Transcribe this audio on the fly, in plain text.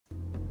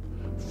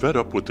Fed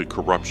up with the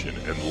corruption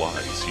and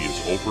lies he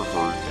has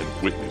overheard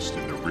and witnessed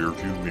in the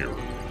rearview mirror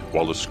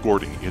while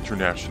escorting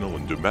international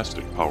and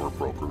domestic power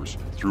brokers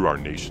through our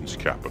nation's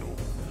capital,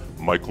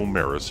 Michael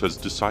Maris has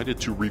decided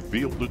to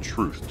reveal the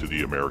truth to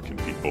the American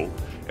people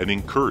and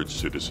encourage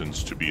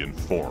citizens to be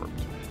informed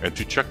and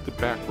to check the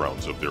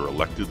backgrounds of their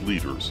elected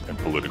leaders and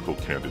political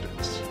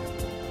candidates.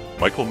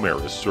 Michael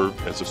Maris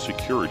served as a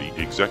security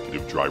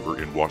executive driver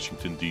in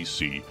Washington,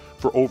 D.C.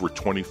 for over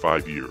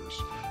 25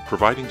 years,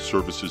 providing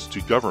services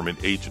to government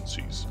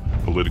agencies,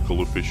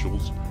 political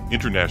officials,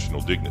 international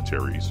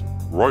dignitaries,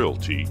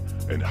 royalty,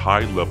 and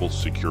high-level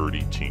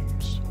security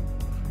teams.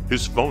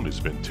 His phone has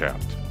been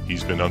tapped,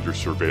 he's been under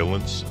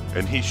surveillance,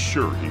 and he's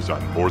sure he's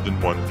on more than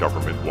one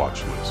government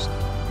watch list,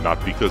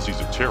 not because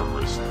he's a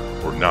terrorist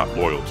or not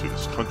loyal to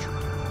his country,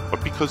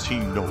 but because he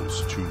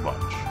knows too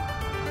much.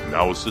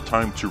 Now is the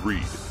time to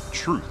read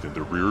Truth in the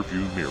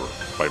Rearview Mirror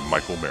by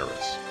Michael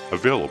Maris,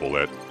 available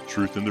at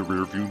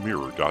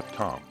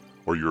truthintherearviewmirror.com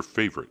or your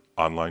favorite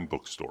online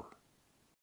bookstore.